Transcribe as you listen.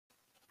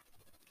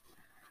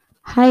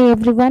Hi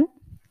everyone,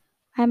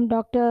 I am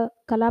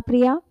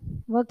Dr.C.Kalapriya,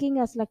 working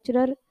as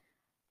lecturer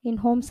in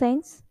home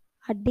science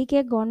at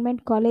D.K.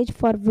 Government College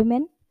for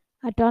Women,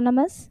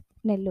 Autonomous,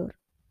 Nellore.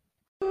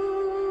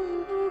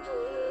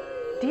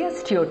 Dear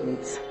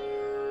students,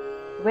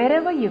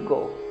 wherever you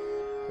go,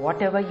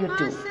 whatever you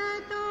do,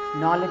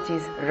 knowledge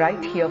is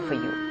right here for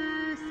you.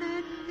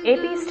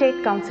 AP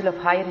State Council of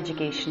Higher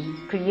Education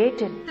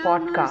created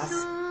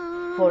podcasts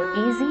for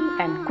easy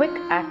and quick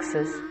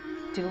access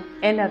to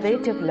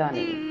innovative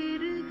learning.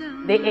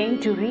 They aim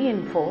to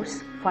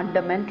reinforce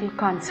fundamental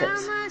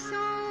concepts.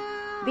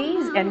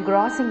 These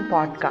engrossing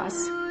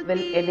podcasts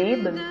will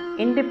enable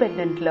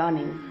independent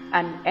learning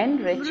and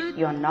enrich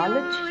your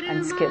knowledge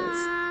and skills.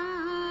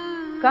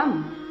 Come,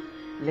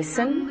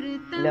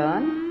 listen,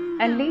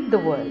 learn, and lead the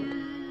world.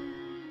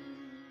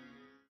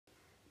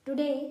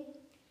 Today,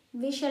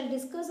 we shall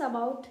discuss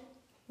about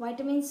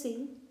vitamin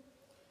C.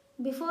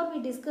 Before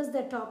we discuss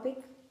the topic,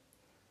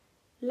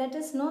 let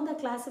us know the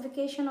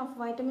classification of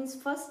vitamins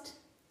first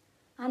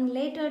and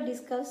later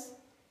discuss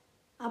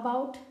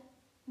about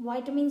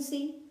vitamin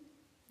C,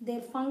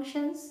 their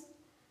functions,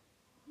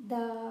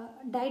 the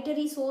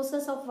dietary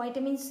sources of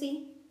vitamin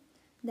C,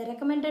 the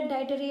recommended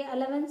dietary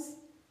allowance,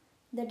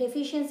 the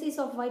deficiencies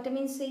of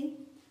vitamin C,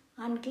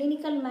 and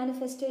clinical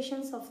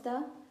manifestations of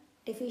the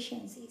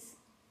deficiencies.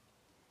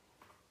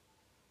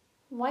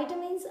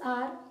 Vitamins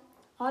are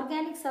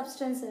organic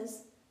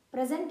substances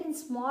present in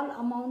small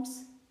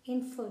amounts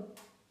in food.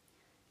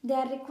 They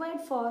are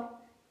required for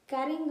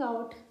carrying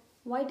out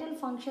vital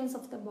functions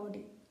of the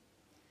body.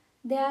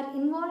 They are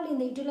involved in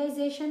the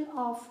utilization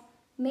of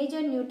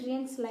major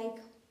nutrients like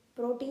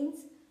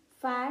proteins,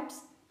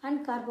 fats,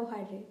 and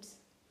carbohydrates.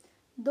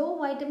 Though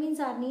vitamins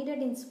are needed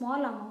in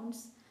small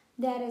amounts,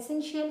 they are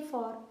essential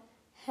for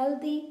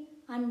healthy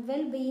and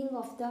well-being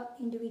of the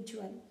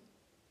individual.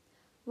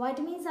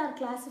 Vitamins are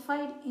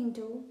classified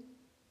into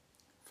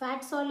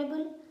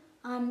fat-soluble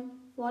and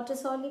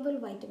water-soluble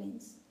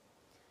vitamins.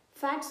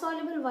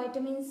 Fat-soluble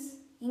vitamins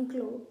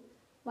include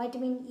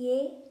vitamin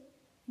A,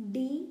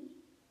 D,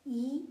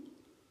 E,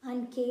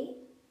 and K,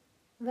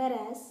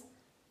 whereas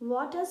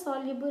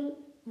water-soluble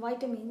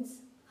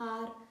vitamins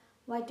are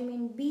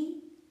vitamin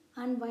B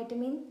and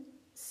vitamin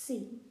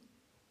C.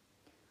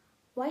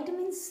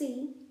 Vitamin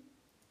C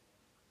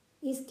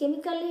is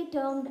chemically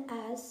termed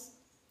as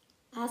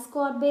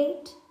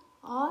ascorbate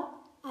or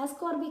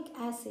ascorbic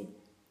acid.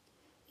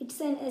 It's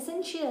an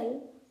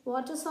essential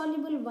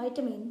water-soluble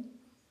vitamin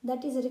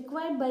that is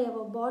required by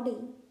our body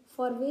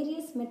for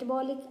various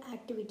metabolic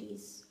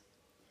activities.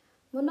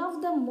 One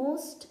of the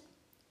most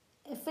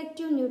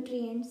effective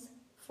nutrients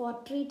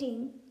for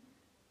treating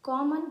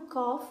common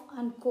cough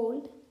and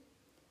cold,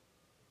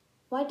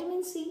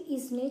 vitamin C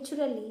is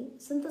naturally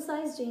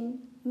synthesized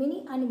in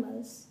many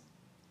animals,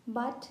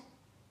 but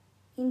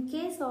in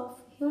case of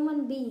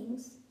human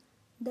beings,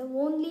 the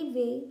only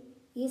way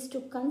is to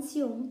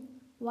consume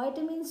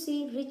vitamin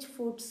C rich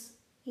foods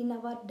in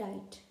our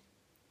diet.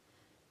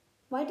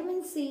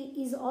 Vitamin C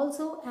is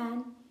also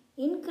an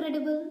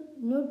incredible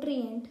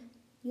nutrient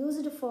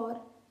used for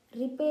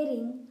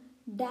repairing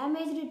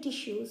damaged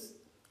tissues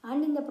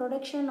and in the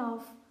production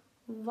of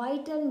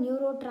vital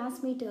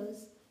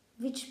neurotransmitters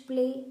which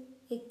play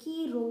a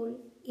key role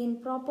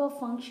in proper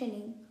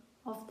functioning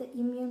of the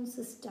immune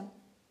system.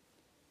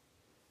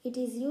 It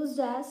is used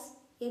as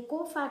a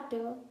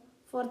cofactor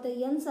for the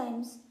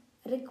enzymes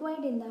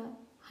required in the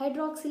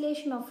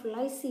hydroxylation of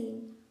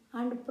lysine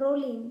and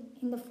proline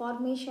in the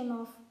formation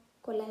of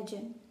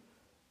collagen.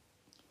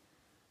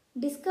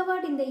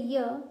 Discovered in the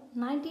year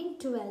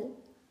 1912,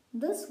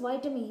 this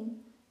vitamin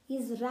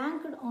is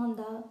ranked on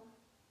the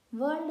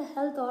World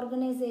Health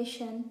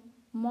Organization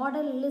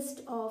model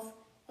list of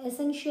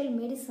essential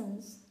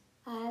medicines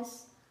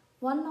as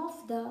one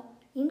of the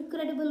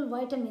incredible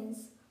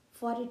vitamins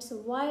for its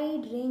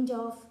wide range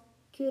of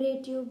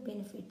curative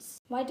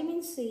benefits.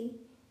 Vitamin C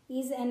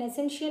is an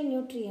essential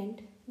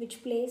nutrient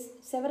which plays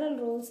several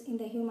roles in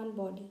the human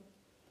body.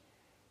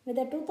 With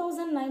the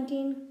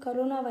 2019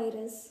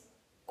 coronavirus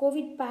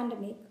COVID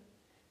pandemic,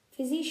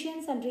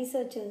 physicians and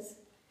researchers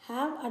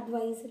have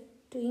advised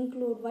to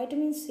include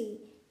vitamin C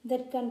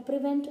that can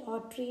prevent or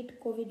treat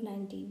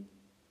COVID-19.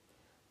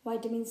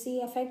 Vitamin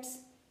C affects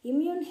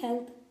immune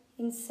health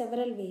in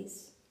several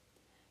ways.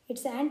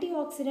 Its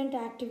antioxidant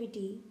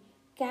activity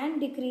can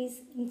decrease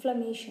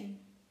inflammation.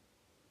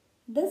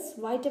 This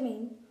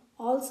vitamin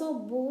also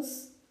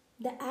boosts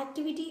the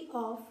activity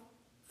of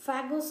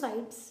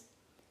phagocytes,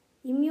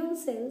 immune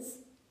cells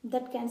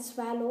that can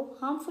swallow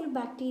harmful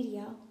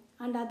bacteria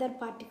and other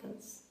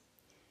particles.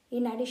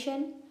 In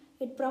addition,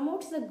 it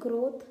promotes the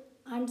growth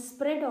and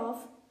spread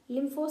of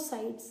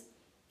lymphocytes,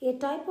 a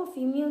type of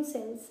immune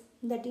cells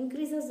that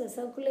increases the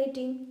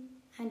circulating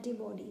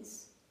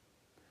antibodies.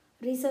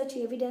 Research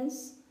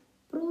evidence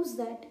proves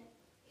that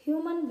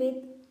humans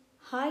with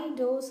high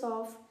dose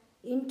of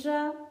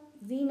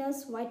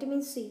intravenous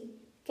vitamin C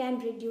can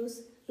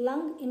reduce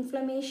lung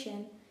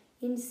inflammation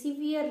in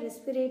severe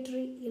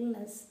respiratory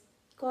illness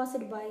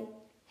caused by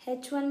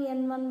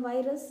H1N1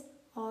 virus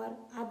or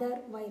other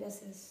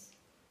viruses.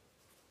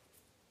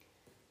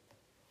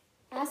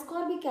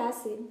 Ascorbic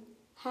acid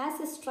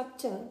has a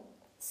structure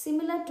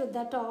similar to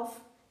that of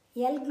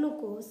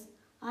L-glucose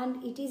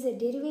and it is a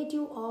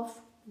derivative of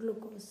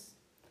glucose.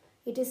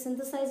 It is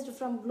synthesized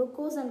from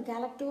glucose and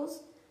galactose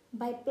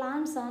by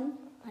plants and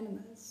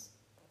animals.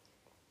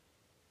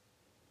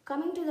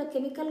 Coming to the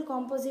chemical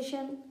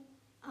composition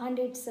and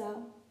its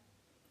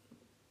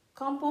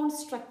compound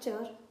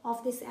structure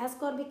of this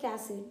ascorbic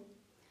acid.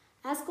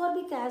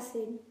 Ascorbic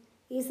acid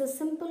is a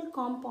simple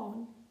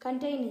compound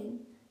containing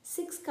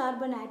 6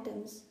 carbon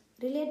atoms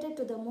related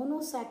to the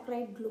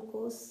monosaccharide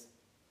glucose.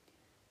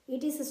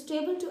 It is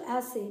stable to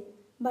acid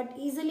but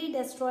easily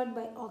destroyed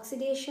by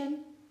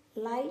oxidation,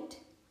 light,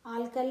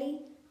 alkali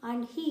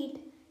and heat,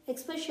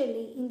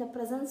 especially in the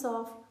presence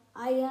of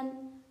iron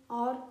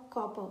or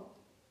copper.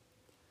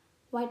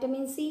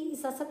 Vitamin C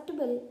is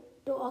susceptible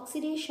to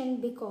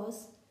oxidation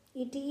because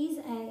it is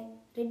a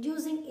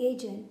reducing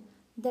agent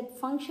that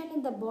functions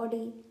in the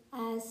body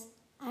as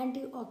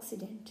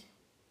antioxidant.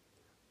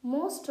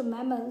 Most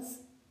mammals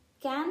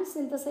can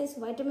synthesize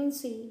vitamin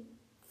C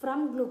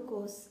from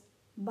glucose,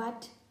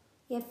 but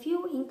a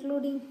few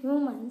including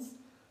humans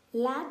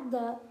lack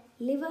the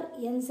liver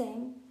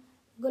enzyme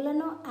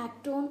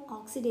gulanoactone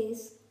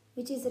oxidase,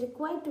 which is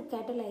required to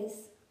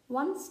catalyze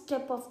one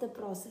step of the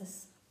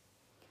process.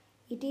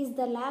 It is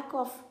the lack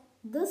of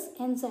this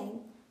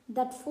enzyme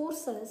that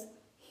forces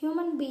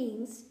human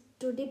beings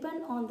to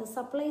depend on the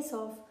supplies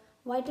of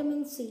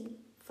vitamin C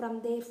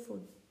from their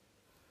food.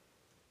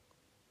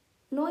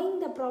 Knowing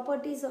the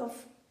properties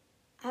of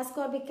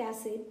ascorbic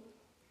acid,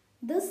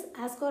 this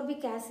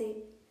ascorbic acid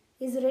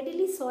is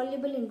readily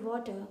soluble in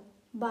water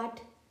but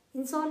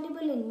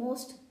insoluble in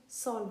most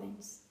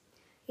solvents.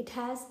 It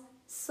has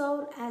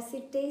sour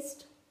acid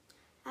taste.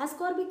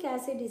 Ascorbic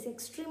acid is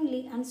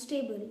extremely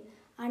unstable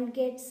and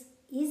gets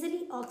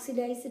easily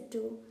oxidized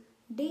to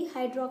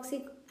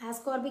dihydroxy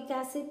ascorbic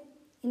acid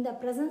in the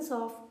presence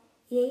of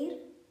air,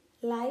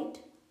 light,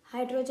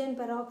 hydrogen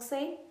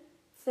peroxide,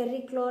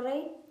 ferric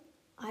chloride,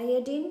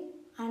 iodine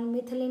and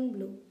methylene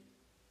blue.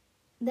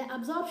 The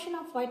absorption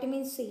of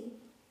vitamin C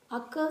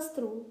occurs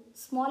through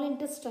small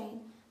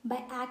intestine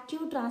by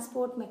active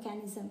transport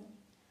mechanism.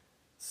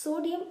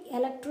 Sodium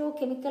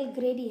electrochemical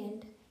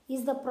gradient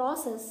is the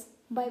process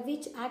by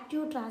which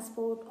active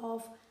transport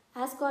of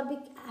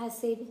ascorbic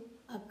acid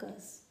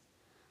occurs.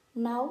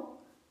 Now,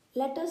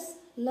 let us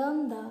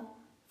learn the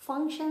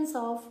functions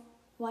of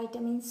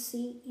vitamin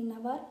C in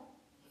our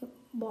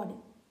body.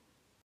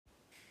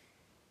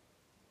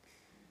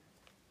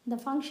 The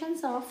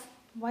functions of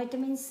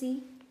vitamin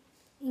C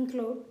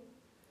include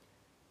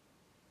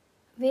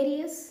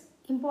various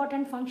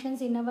important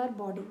functions in our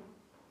body.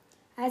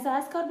 As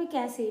ascorbic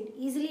acid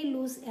easily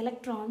loses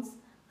electrons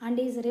and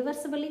is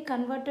reversibly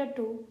converted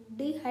to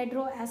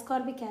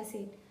dihydroascorbic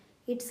acid,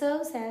 it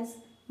serves as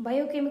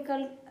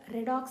biochemical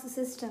redox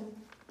system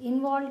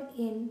involved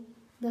in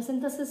the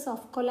synthesis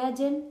of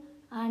collagen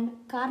and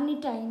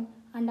carnitine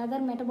and other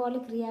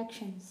metabolic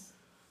reactions.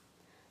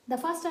 The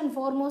first and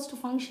foremost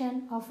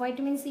function of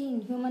vitamin C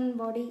in human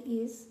body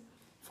is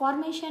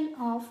formation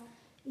of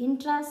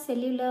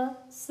intracellular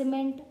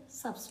cement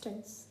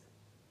substance.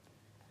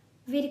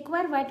 We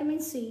require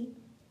vitamin C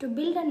to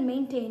build and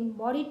maintain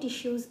body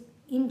tissues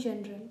in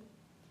general.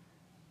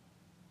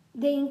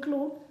 They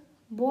include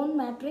bone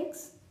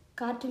matrix,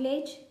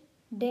 cartilage,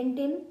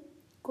 dentin,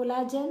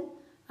 collagen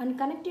and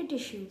connective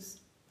tissues.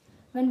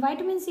 When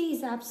vitamin C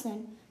is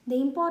absent, the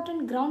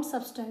important ground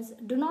substance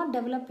do not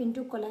develop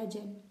into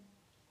collagen.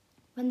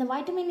 When the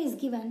vitamin is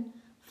given,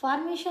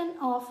 formation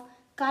of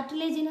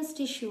cartilaginous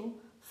tissue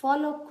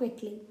follow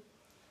quickly.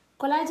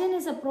 Collagen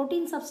is a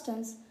protein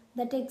substance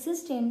that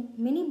exists in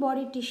many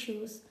body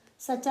tissues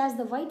such as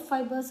the white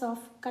fibers of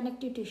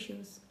connective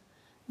tissues.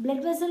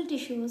 Blood vessel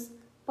tissues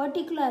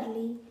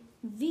particularly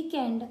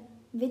weakened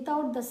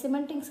without the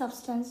cementing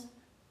substance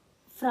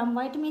from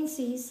vitamin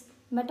C's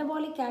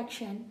metabolic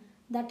action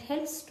that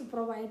helps to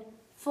provide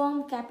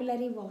firm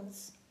capillary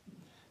walls.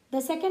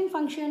 The second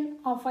function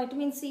of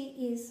vitamin C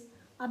is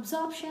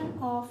absorption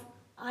of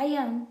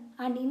iron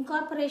and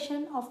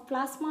incorporation of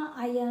plasma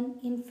iron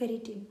in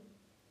ferritin.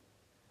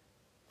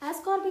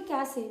 Ascorbic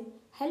acid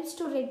helps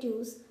to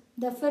reduce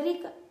the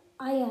ferric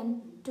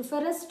iron to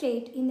ferrous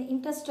state in the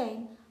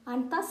intestine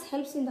and thus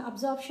helps in the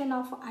absorption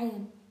of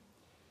iron.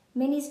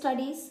 Many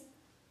studies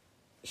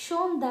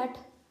shown that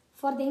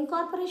for the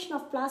incorporation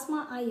of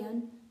plasma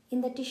iron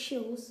in the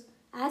tissues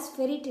as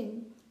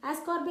ferritin,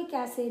 ascorbic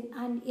acid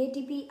and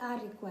ATP are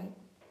required.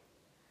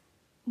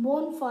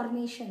 Bone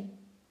formation.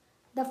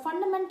 The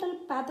fundamental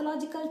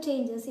pathological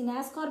changes in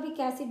ascorbic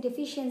acid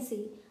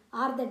deficiency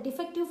are the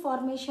defective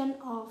formation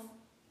of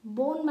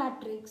bone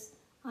matrix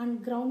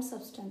and ground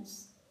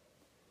substance.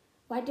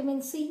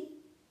 Vitamin C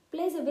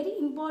plays a very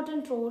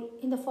important role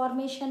in the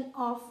formation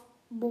of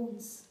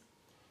bones.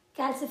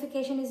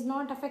 Calcification is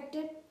not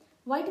affected.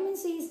 Vitamin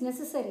C is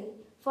necessary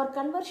for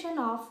conversion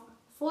of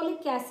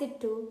folic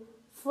acid to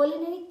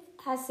folinic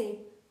acid,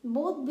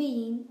 both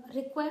being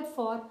required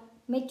for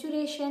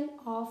maturation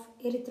of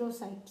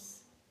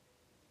erythrocytes.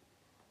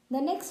 The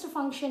next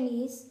function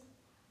is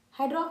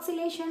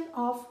hydroxylation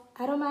of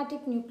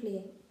aromatic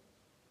nuclei.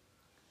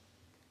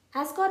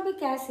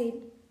 Ascorbic acid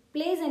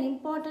plays an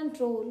important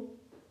role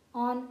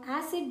on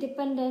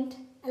acid-dependent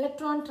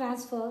electron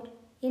transfer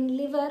in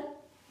liver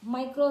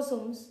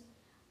microsomes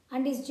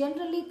and is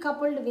generally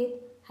coupled with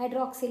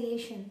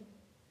hydroxylation.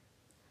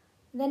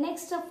 The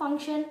next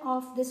function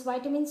of this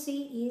vitamin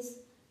C is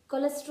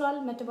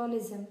cholesterol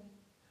metabolism.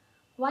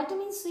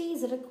 Vitamin C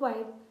is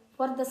required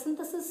for the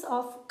synthesis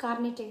of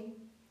carnitine.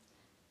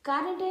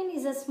 Carnitine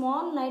is a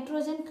small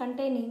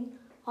nitrogen-containing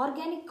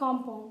organic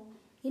compound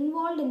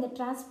involved in the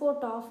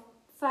transport of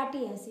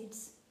fatty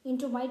acids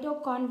into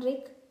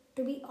mitochondria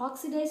to be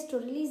oxidized to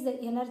release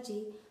the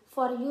energy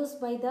for use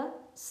by the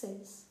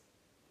cells.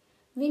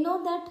 We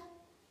know that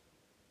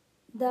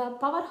the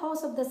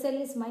powerhouse of the cell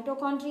is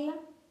mitochondria.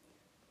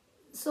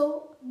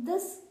 So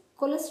this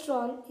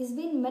cholesterol is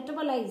being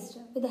metabolized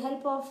with the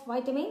help of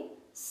vitamin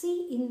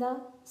C in the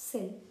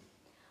cell.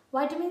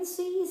 Vitamin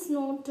C is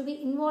known to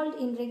be involved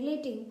in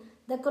regulating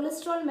the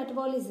cholesterol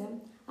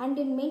metabolism and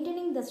in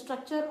maintaining the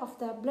structure of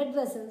the blood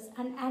vessels,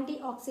 and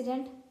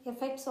antioxidant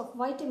effects of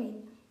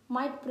vitamin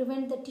might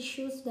prevent the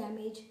tissues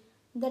damage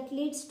that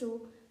leads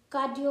to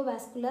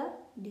cardiovascular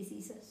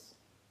diseases.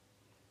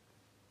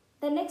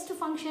 The next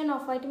function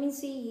of vitamin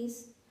C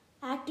is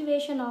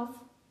activation of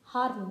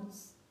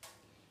hormones.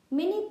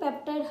 Many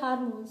peptide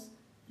hormones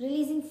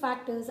releasing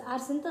factors are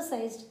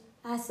synthesized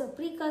as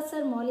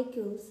precursor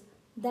molecules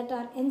that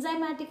are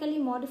enzymatically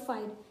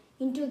modified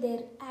into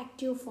their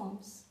active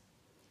forms.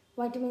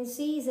 Vitamin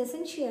C is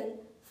essential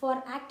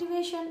for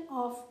activation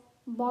of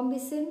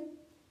bombicin,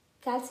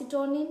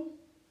 calcitonin,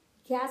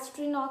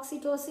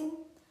 gastrinoxytocin,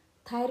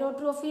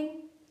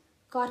 thyrotrophin,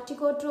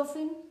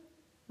 corticotrophin,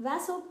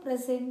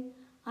 vasopressin,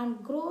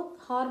 and growth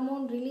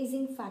hormone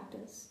releasing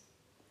factors.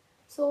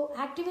 So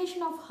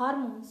activation of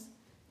hormones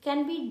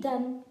can be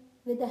done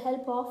with the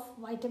help of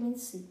vitamin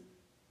C.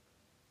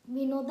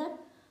 We know that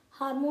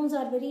hormones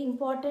are very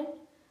important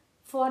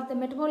for the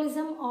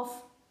metabolism of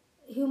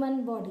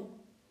human body.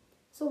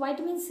 So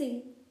vitamin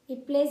C,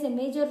 it plays a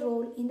major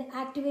role in the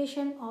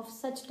activation of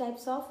such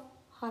types of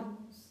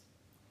hormones.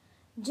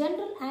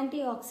 General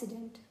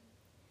antioxidant.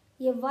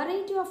 A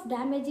variety of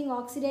damaging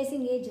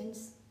oxidizing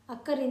agents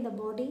occur in the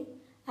body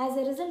as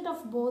a result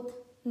of both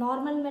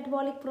normal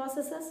metabolic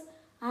processes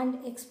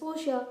and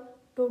exposure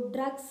to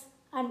drugs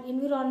and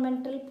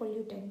environmental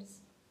pollutants.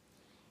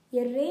 A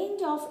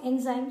range of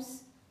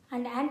enzymes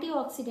and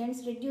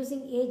antioxidants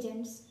reducing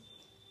agents,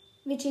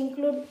 which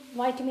include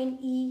vitamin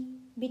E,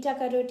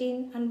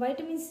 beta-carotene, and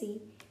vitamin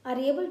C, are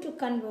able to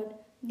convert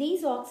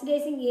these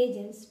oxidizing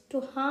agents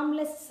to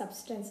harmless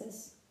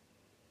substances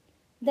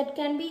that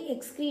can be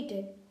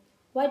excreted.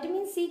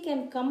 Vitamin C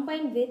can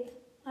combine with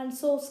and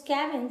so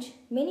scavenge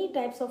many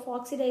types of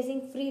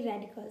oxidizing free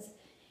radicals.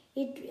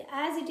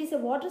 As it is a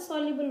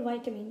water-soluble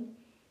vitamin,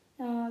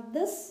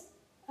 this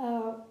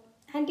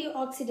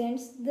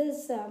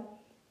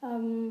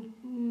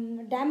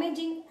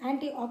damaging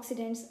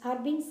antioxidants are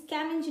being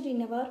scavenged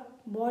in our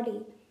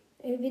body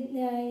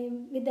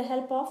with the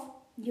help of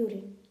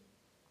urine.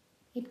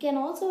 It can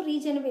also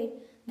regenerate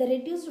the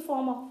reduced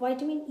form of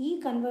vitamin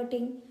E,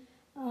 converting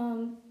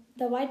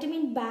the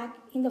vitamin back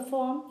in the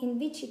form in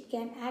which it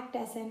can act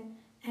as an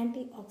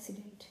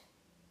antioxidant.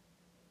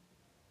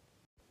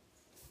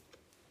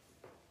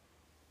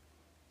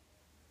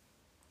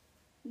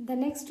 The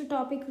next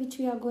topic which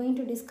we are going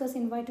to discuss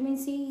in vitamin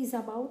C is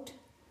about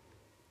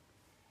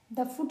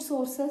the food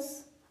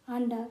sources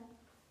and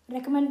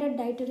recommended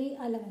dietary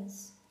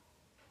allowance.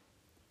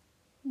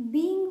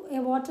 Being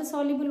a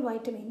water-soluble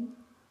vitamin,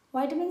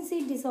 vitamin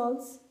C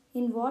dissolves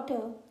in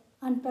water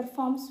and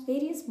performs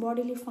various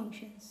bodily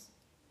functions.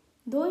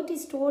 Though it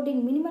is stored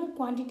in minimal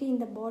quantity in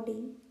the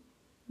body,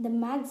 the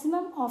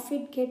maximum of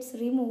it gets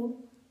removed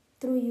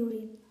through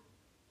urine.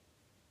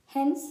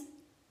 Hence,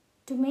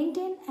 to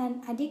maintain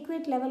an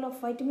adequate level of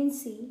vitamin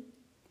C,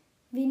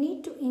 we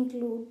need to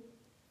include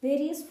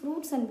various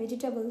fruits and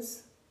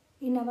vegetables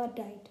in our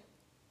diet.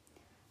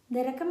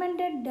 The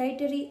recommended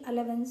dietary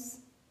allowance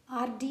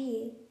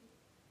RDA,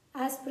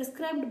 as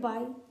prescribed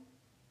by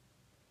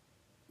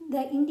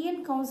the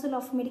Indian Council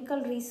of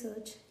Medical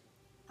Research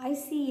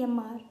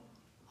ICMR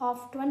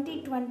of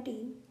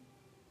 2020,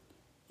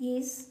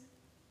 is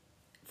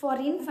for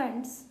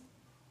infants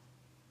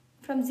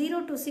from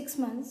 0 to 6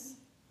 months,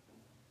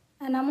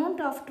 an amount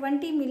of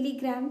 20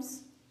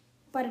 milligrams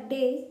per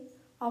day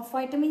of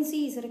vitamin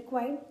C is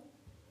required,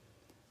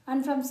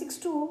 and from 6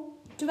 to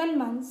 12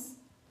 months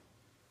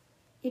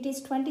it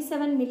is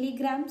 27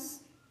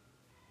 milligrams.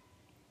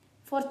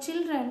 For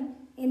children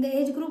in the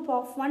age group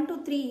of 1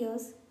 to 3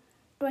 years,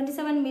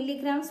 27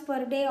 milligrams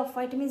per day of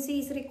vitamin C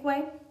is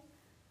required,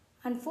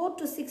 and 4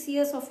 to 6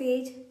 years of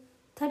age,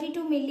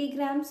 32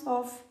 milligrams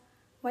of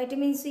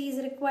vitamin C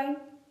is required,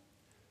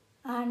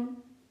 and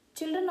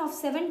children of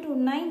 7 to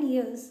 9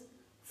 years,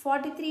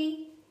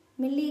 43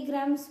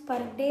 milligrams per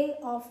day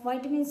of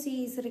vitamin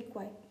C is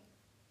required.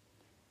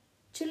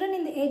 Children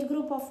in the age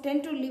group of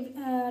 10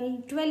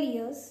 to 12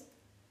 years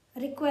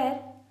require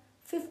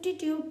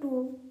 52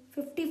 to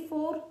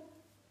 54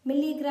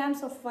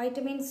 milligrams of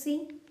vitamin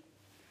C,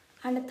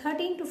 and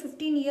 13 to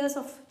 15 years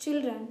of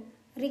children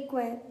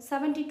require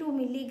 72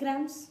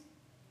 milligrams,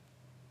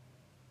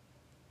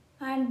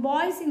 and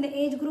boys in the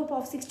age group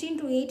of 16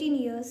 to 18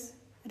 years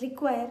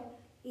require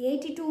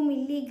 82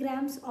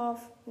 milligrams of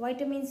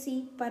vitamin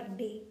C per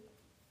day.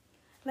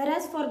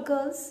 Whereas for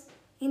girls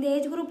in the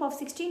age group of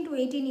 16 to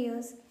 18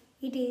 years,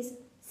 it is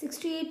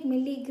 68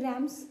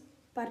 milligrams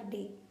per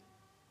day.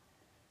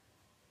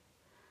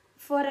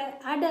 For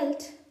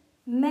adult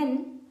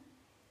men,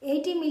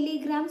 80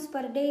 milligrams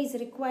per day is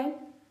required,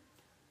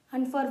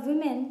 and for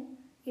women,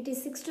 it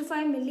is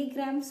 65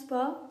 milligrams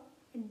per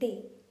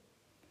day.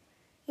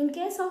 In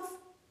case of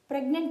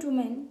pregnant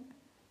women,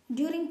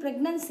 during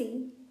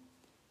pregnancy,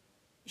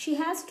 she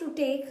has to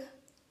take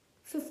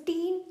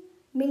 15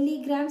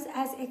 milligrams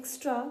as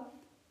extra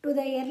to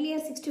the earlier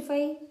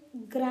 65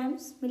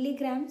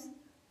 milligrams.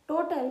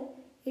 Total,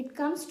 it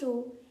comes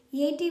to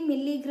 80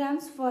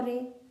 milligrams for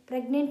a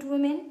pregnant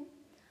woman,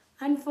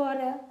 and for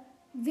a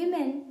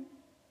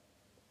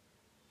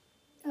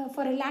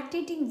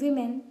lactating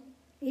women,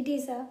 it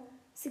is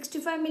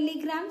 65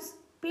 milligrams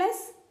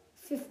plus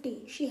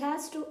 50. She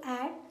has to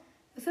add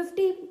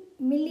 50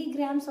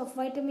 milligrams of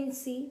vitamin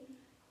C,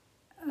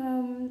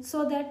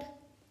 so that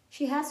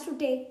she has to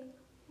take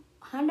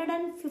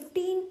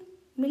 115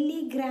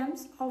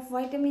 milligrams of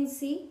vitamin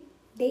C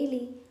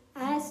daily,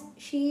 as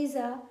she is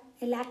a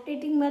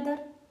lactating mother.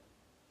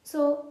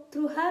 So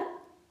through her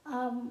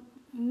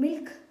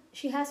milk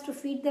she has to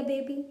feed the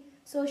baby,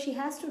 so she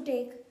has to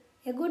take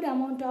a good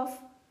amount of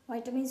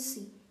vitamin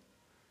C.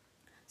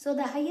 So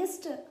the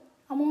highest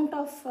amount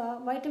of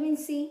vitamin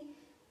C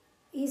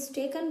is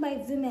taken by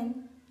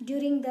women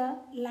during the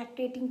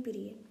lactating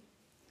period.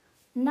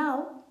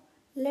 Now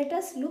let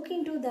us look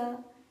into the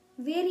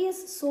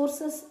various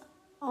sources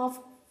of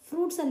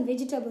fruits and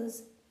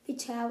vegetables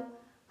which have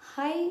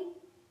high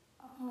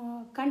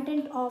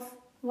content of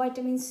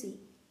vitamin C.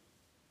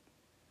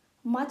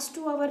 Much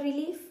to our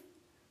relief,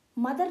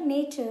 Mother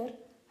Nature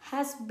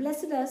has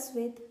blessed us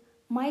with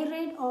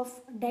myriad of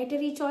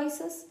dietary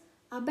choices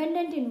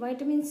abundant in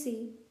vitamin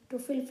C to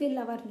fulfill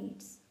our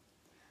needs.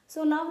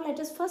 So now let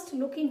us first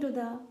look into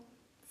the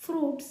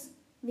fruits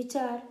which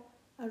are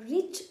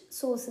rich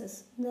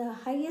sources, the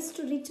highest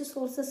rich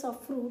sources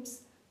of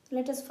fruits.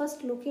 Let us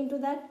first look into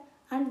that,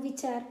 and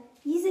which are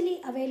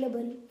easily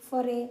available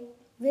for a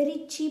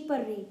very cheaper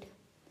rate.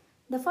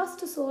 The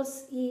first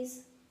source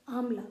is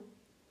amla.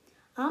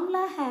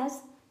 Amla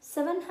has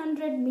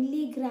 700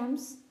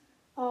 milligrams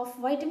of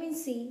vitamin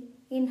C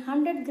in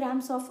 100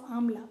 grams of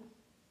amla.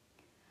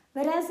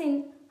 Whereas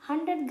in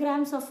 100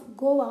 grams of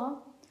guava,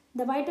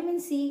 the vitamin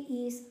C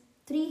is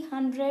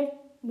 300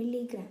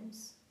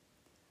 milligrams.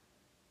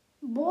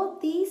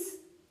 Both these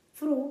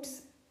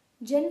fruits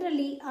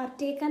generally are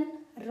taken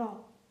raw.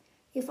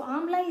 If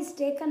amla is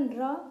taken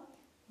raw,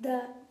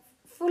 the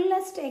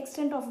fullest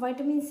extent of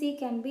vitamin C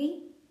can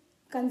be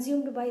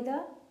consumed by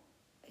the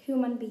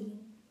human being.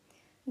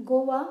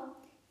 Guava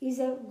is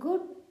a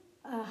good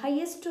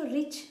highest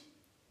rich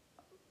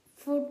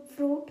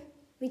fruit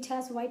which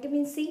has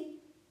vitamin C,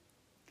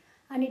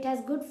 and it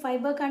has good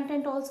fiber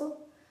content also.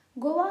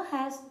 Guava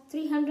has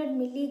 300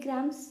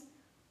 milligrams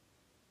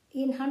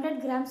in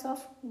 100 grams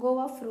of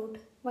guava fruit.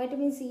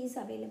 Vitamin C is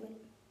available.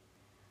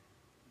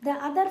 The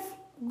other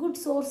good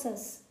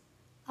sources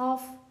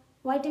of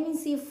vitamin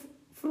C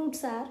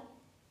fruits are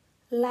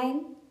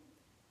lime,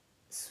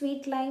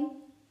 sweet lime,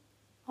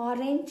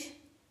 orange,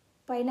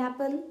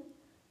 pineapple,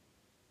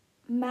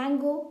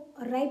 mango,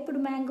 ripe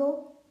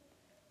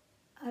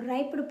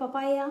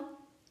papaya,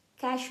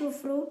 cashew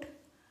fruit.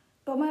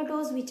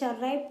 Tomatoes which are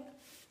ripe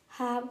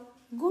have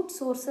good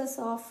sources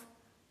of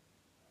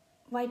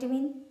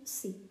vitamin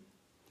C.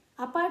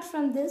 Apart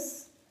from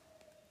this,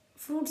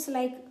 fruits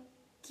like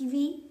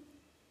kiwi,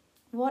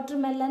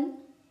 watermelon,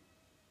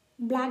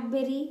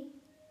 blackberry,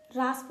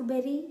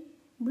 raspberry,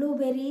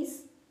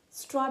 blueberries,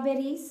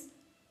 strawberries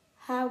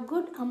have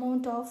good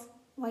amount of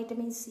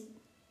vitamin C.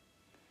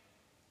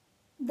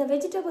 The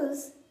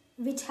vegetables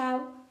which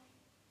have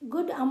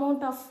good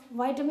amount of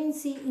vitamin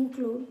C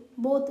include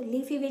both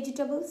leafy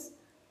vegetables,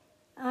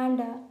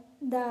 and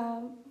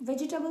the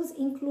vegetables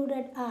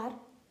included are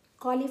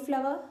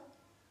cauliflower,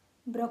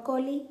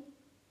 broccoli,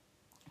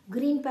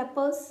 green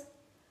peppers,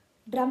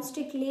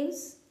 drumstick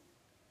leaves,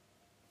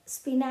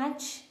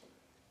 spinach,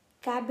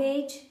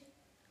 cabbage.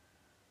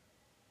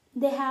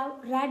 They have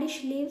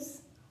radish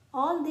leaves.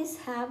 All these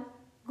have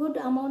good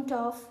amount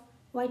of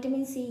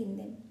vitamin C in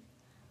them.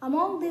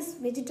 Among these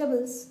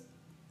vegetables,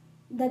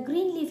 the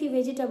green leafy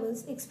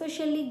vegetables,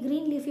 especially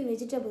green leafy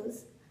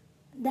vegetables,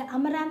 the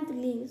amaranth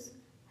leaves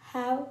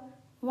have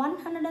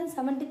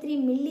 173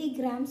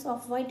 milligrams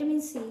of vitamin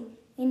C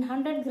in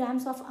 100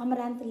 grams of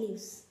amaranth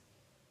leaves.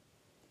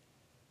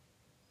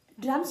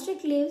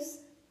 Drumstick leaves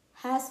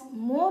has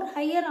more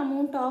higher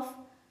amount of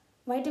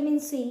vitamin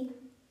C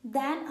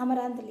than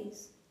amaranth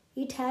leaves.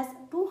 It has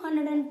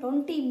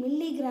 220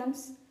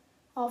 milligrams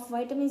of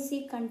vitamin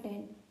C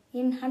content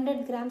in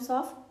 100 grams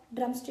of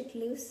drumstick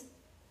leaves.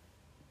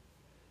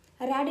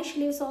 Radish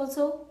leaves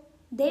also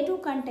they do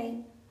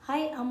contain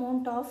high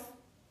amount of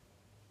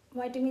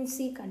vitamin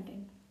C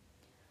content.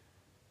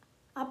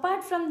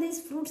 Apart from these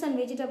fruits and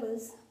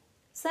vegetables,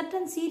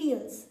 certain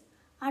cereals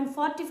and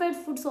fortified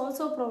foods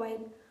also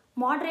provide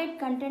moderate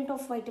content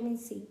of vitamin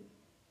C.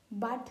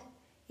 But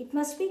it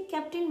must be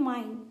kept in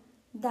mind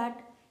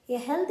that a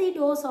healthy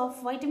dose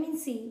of vitamin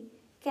C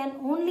can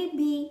only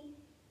be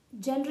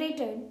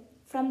generated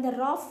from the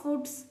raw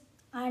foods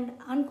and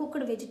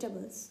uncooked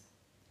vegetables.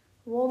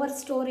 Over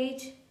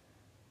storage,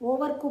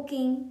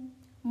 overcooking,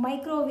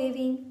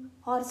 microwaving,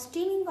 or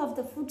steaming of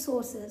the food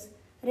sources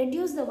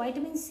reduce the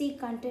vitamin C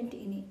content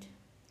in it.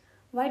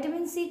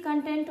 Vitamin C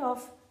content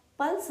of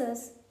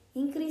pulses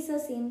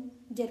increases in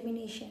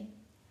germination.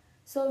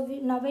 So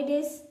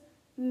nowadays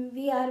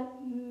we are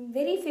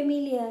very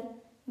familiar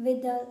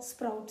with the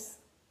sprouts.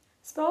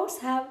 Sprouts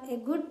have a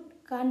good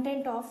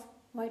content of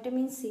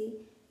vitamin C,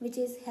 which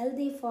is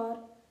healthy for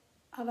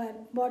our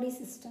body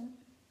system.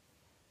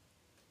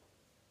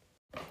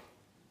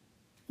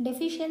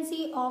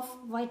 Deficiency of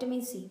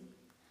vitamin C.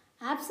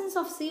 Absence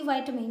of C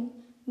vitamin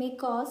may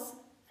cause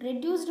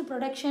reduced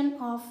production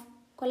of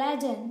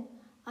collagen,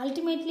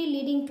 ultimately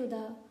leading to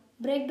the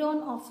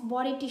breakdown of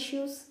body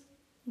tissues,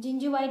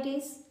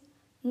 gingivitis,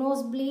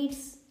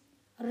 nosebleeds,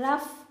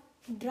 rough,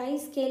 dry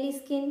scaly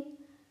skin,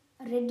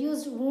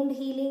 reduced wound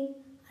healing,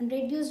 and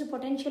reduced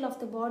potential of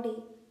the body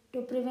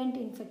to prevent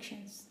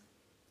infections.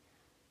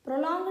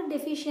 Prolonged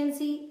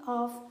deficiency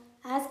of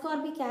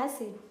ascorbic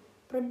acid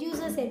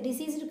produces a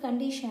diseased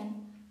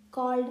condition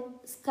called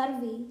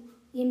scurvy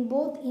in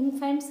both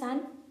infants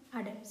and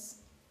adults.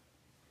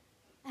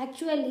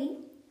 Actually,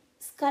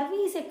 scurvy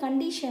is a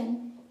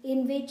condition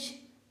in which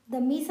the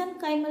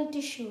mesenchymal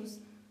tissues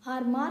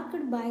are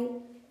marked by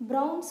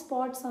brown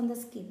spots on the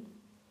skin.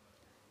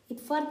 It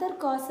further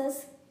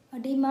causes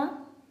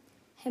edema,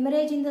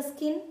 hemorrhage in the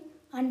skin,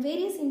 and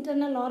various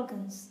internal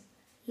organs.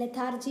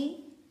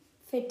 Lethargy,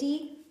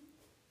 fatigue,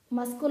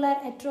 muscular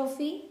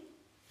atrophy,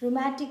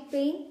 rheumatic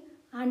pain,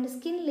 and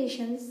skin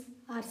lesions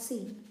are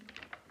seen.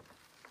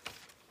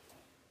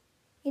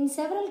 In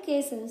several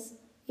cases,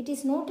 it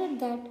is noted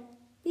that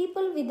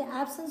people with the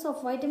absence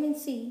of vitamin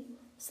C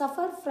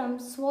suffer from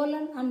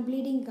swollen and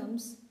bleeding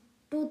gums,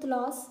 tooth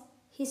loss,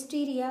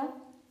 hysteria,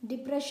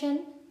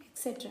 depression,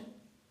 etc.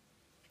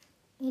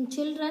 In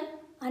children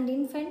and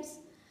infants,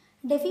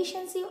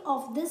 deficiency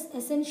of this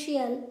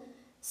essential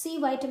C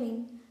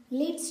vitamin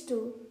leads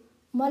to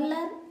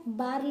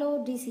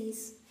Muller-Barlow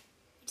disease.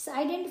 It's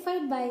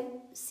identified by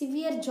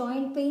severe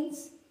joint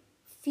pains,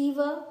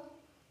 fever,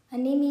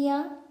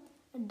 anemia,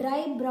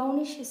 dry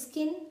brownish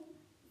skin,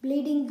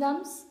 bleeding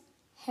gums,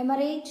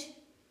 hemorrhage,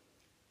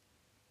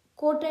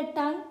 coated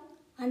tongue,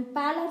 and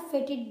pallor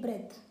fetid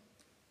breath.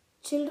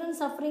 Children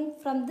suffering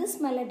from this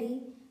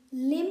malady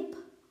limp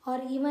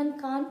or even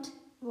can't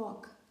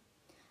walk.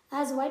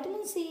 As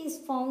vitamin C is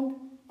found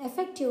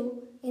effective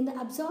in the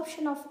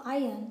absorption of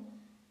iron,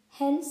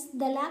 hence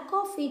the lack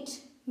of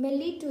it may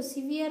lead to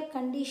severe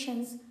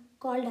conditions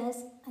called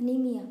as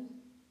anemia.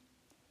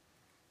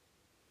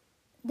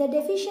 The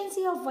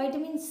deficiency of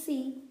vitamin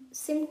C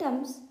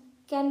symptoms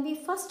can be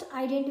first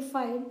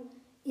identified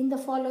in the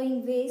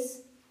following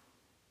ways.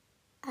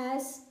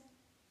 As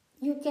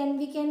we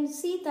can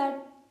see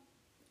that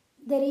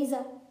there is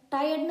a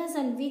tiredness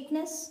and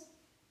weakness,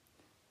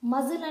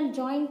 muscle and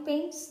joint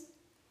pains,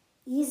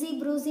 easy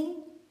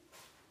bruising,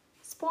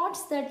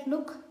 spots that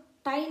look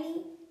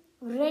tiny,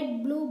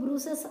 red-blue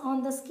bruises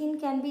on the skin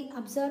can be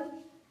observed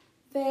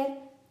where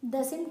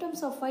the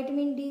symptoms of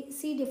vitamin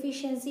C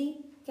deficiency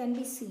can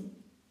be seen.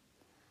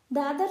 The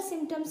other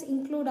symptoms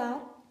include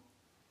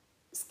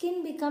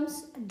skin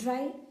becomes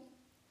dry,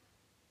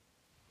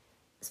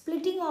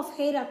 splitting of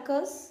hair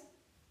occurs,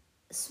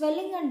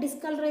 swelling and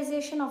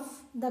discolorization of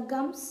the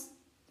gums,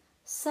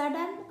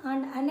 sudden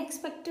and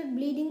unexpected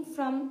bleeding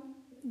from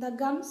the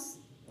gums,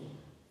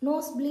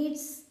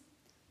 nosebleeds,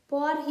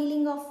 poor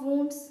healing of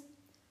wounds,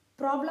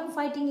 problem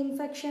fighting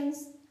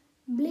infections,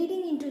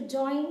 bleeding into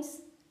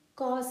joints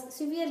cause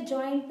severe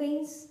joint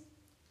pains,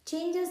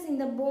 changes in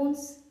the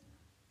bones,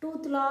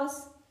 tooth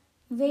loss,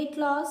 weight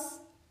loss.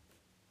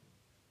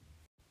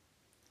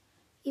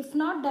 If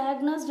not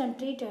diagnosed and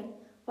treated,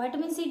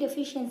 vitamin C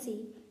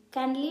deficiency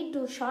can lead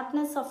to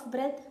shortness of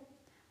breath,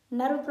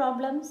 nerve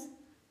problems,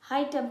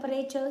 high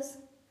temperatures,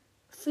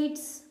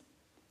 fits,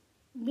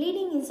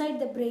 bleeding inside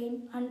the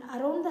brain and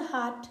around the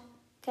heart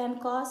can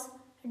cause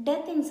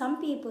death in some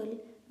people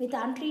with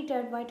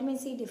untreated vitamin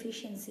C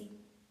deficiency.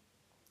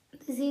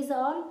 This is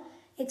all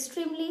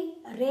extremely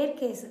rare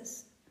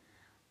cases.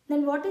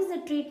 Then what is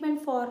the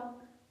treatment for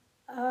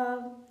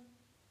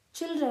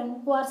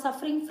children who are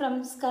suffering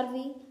from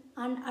scurvy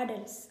and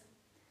adults?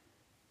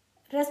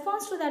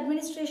 Response to the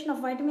administration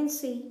of vitamin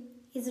C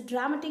is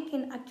dramatic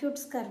in acute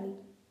scurvy.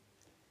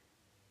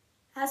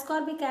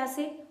 Ascorbic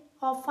acid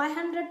of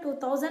 500 to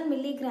 1000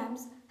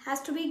 milligrams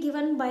has to be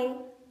given by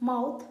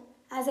mouth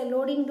as a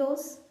loading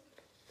dose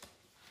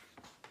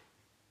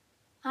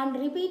and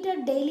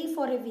repeated daily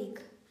for a week.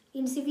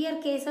 In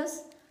severe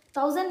cases,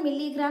 1000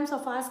 milligrams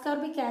of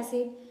ascorbic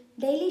acid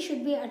daily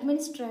should be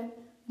administered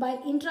by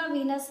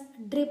intravenous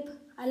drip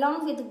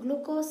along with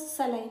glucose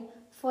saline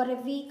for a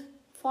week,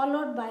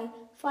 followed by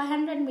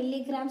 500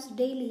 milligrams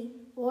daily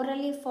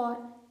orally for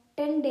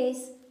 10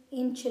 days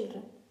in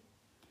children.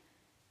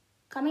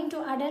 Coming to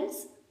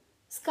adults,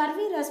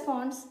 scurvy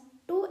responds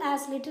to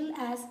as little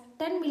as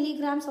 10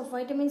 milligrams of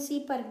vitamin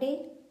C per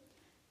day.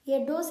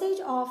 A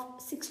dosage of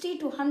 60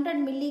 to 100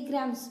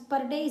 milligrams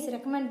per day is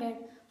recommended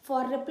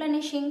for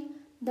replenishing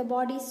the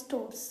body's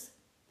stores.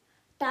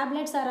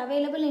 Tablets are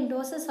available in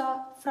doses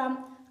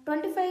from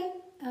 25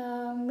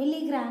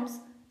 milligrams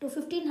to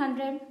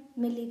 1500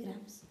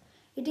 milligrams.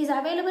 It is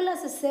available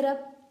as a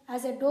syrup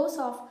as a dose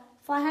of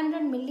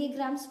 500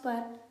 milligrams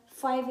per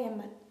 5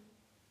 ml.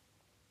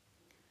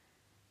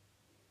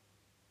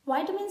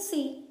 Vitamin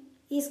C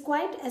is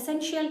quite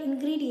essential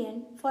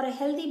ingredient for a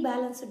healthy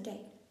balanced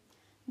diet.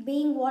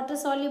 Being water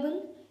soluble,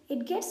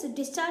 it gets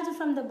discharged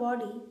from the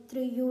body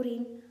through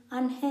urine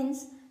and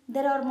hence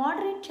there are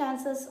moderate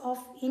chances of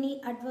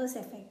any adverse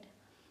effect.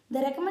 The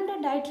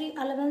recommended dietary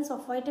allowance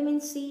of vitamin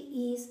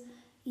C is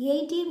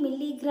 80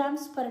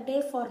 milligrams per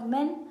day for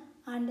men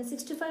and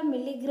 65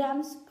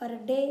 milligrams per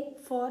day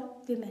for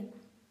women.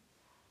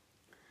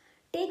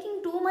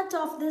 Taking too much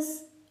of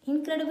this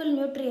incredible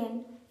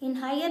nutrient in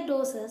higher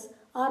doses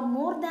or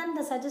more than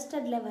the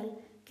suggested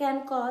level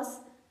can cause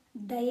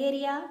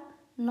diarrhea,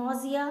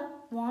 nausea,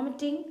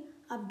 vomiting,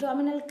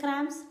 abdominal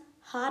cramps,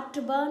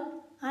 heartburn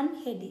and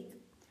headache.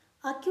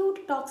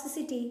 Acute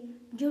toxicity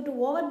due to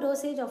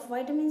overdosage of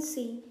vitamin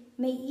C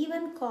may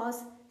even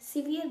cause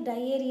severe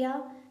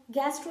diarrhea,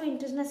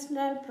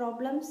 gastrointestinal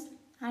problems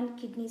and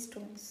kidney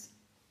stones.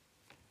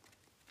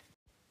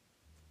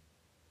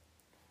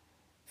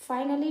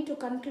 Finally, to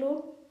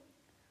conclude,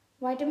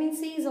 vitamin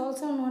C is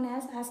also known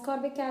as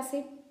ascorbic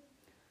acid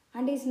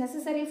and is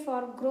necessary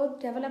for growth,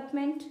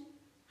 development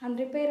and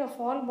repair of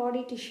all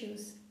body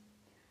tissues.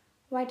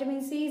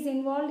 Vitamin C is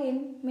involved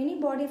in many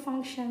body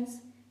functions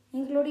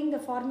including the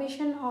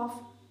formation of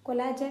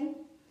collagen,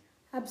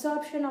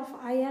 absorption of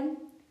iron,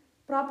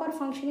 proper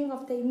functioning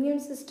of the immune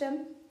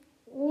system,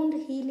 wound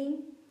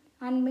healing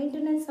and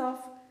maintenance of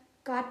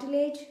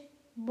cartilage,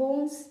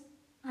 bones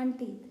and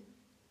teeth.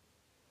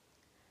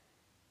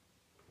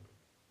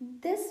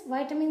 This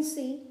vitamin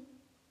C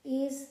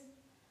is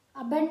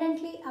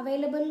abundantly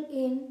available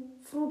in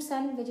fruits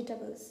and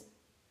vegetables.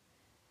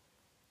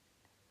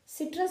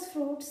 Citrus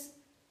fruits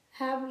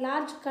have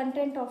large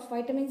content of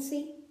vitamin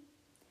C.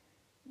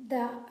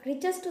 The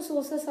richest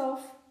sources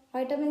of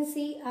vitamin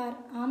C are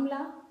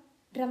amla,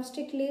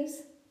 drumstick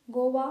leaves,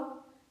 guava,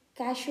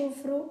 cashew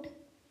fruit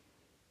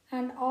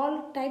and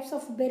all types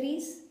of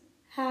berries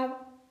have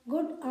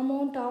good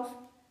amount of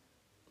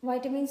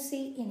vitamin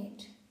C in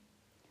it.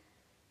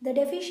 The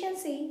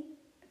deficiency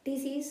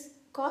disease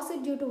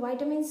caused due to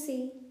vitamin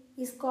C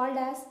is called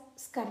as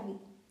scurvy.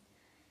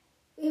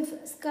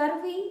 If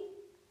scurvy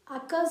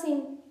occurs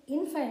in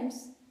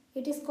infants,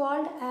 it is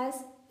called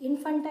as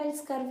infantile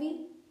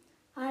scurvy,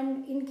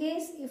 and in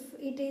case if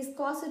it is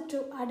caused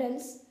to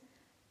adults,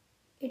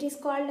 it is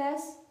called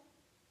as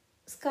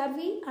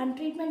scurvy and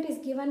treatment is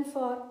given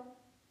for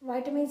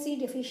vitamin C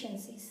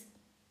deficiencies.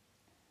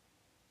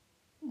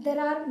 There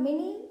are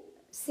many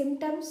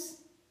symptoms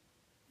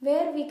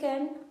where we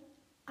can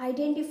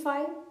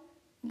identify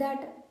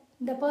that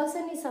the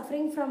person is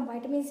suffering from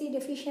vitamin C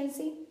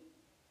deficiency.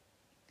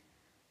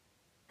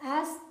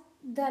 As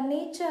the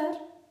nature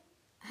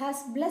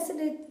has blessed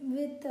it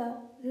with a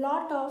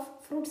lot of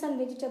fruits and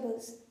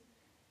vegetables,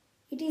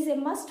 it is a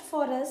must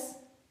for us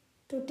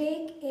to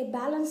take a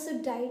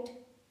balanced diet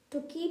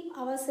to keep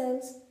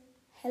ourselves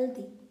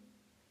healthy.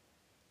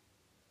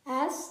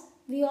 As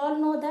we all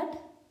know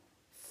that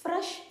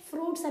fresh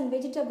fruits and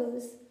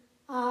vegetables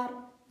are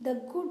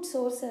the good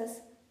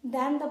sources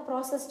than the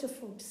processed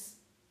foods.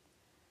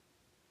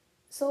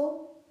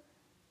 So,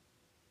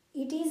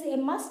 it is a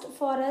must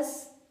for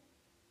us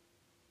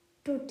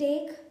to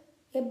take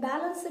a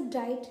balanced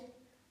diet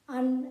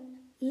and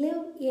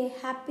live a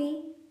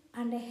happy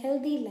and a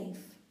healthy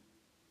life.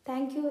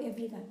 Thank you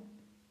everyone.